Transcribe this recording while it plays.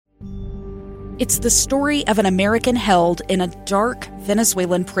It's the story of an American held in a dark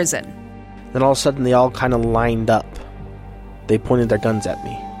Venezuelan prison. Then all of a sudden they all kind of lined up. They pointed their guns at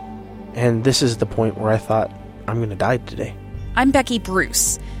me. And this is the point where I thought, I'm going to die today. I'm Becky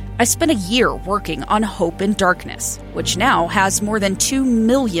Bruce. I spent a year working on Hope in Darkness, which now has more than 2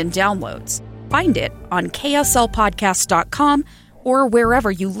 million downloads. Find it on kslpodcast.com or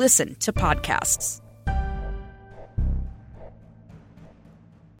wherever you listen to podcasts.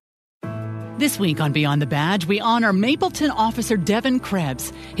 This week on Beyond the Badge, we honor Mapleton Officer Devon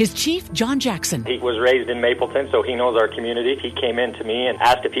Krebs, his chief, John Jackson. He was raised in Mapleton, so he knows our community. He came in to me and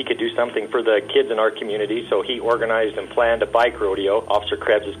asked if he could do something for the kids in our community, so he organized and planned a bike rodeo. Officer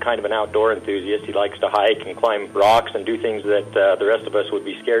Krebs is kind of an outdoor enthusiast. He likes to hike and climb rocks and do things that the rest of us would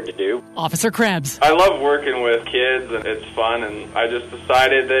be scared to do. Officer Krebs. I love working with kids, and it's fun, and I just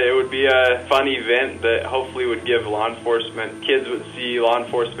decided that it would be a fun event that hopefully would give law enforcement, kids would see law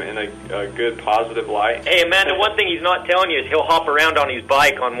enforcement in a good, positive light. Hey, Amanda, one thing he's not telling you is he'll hop around on his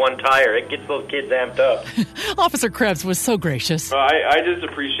bike on one tire. It gets those kids amped up. Officer Krebs was so gracious. I just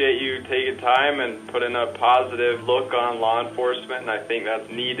appreciate you taking time and putting a positive look on law enforcement, and I think that's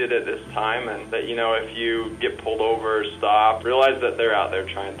needed at this time, and that, if you get pulled over or stopped, realize that they're out there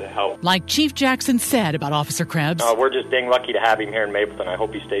trying to help. Like Chief Jackson said about Officer Krebs. We're just dang lucky to have him here in Mapleton. I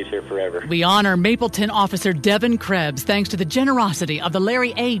hope he stays here forever. We honor Mapleton Officer Devon Krebs thanks to the generosity of the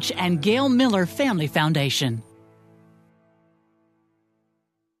Larry H. and Gail Miller Family Foundation.